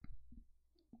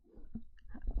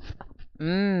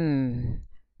Mmm,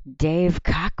 Dave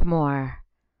Cockmore,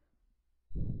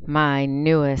 my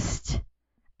newest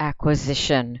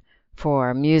acquisition for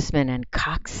amusement and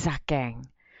cocksucking,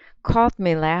 called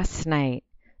me last night,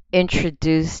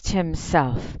 introduced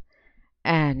himself,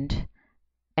 and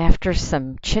after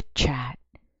some chit-chat,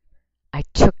 I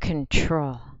took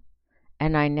control,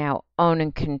 and I now own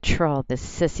and control this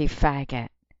sissy faggot.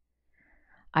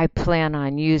 I plan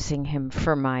on using him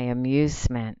for my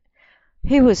amusement.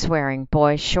 He was wearing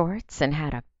boy shorts and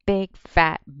had a big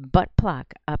fat butt plug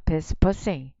up his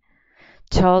pussy.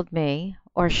 Told me,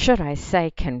 or should I say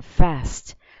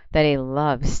confessed, that he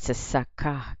loves to suck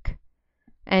cock.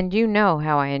 And you know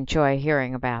how I enjoy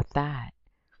hearing about that.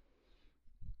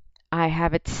 I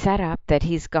have it set up that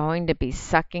he's going to be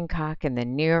sucking cock in the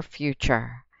near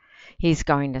future. He's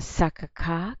going to suck a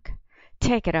cock,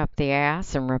 take it up the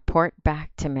ass, and report back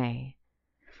to me.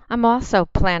 I'm also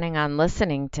planning on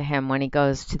listening to him when he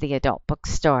goes to the adult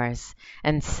bookstores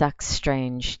and sucks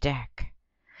strange dick.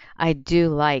 I do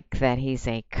like that he's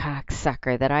a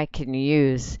cocksucker that I can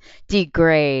use,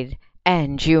 degrade,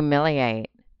 and humiliate.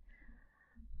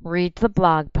 Read the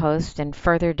blog post, and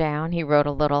further down he wrote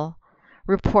a little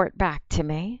report back to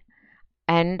me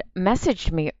and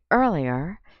messaged me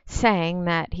earlier saying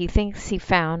that he thinks he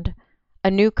found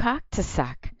a new cock to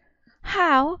suck.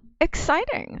 How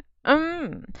exciting!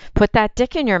 Put that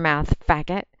dick in your mouth,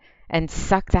 faggot, and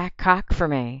suck that cock for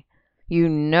me. You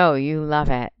know you love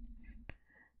it.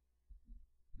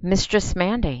 Mistress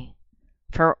Mandy,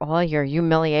 for all your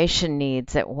humiliation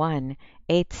needs at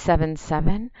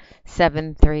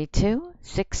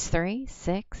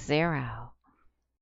 1-877-732-6360.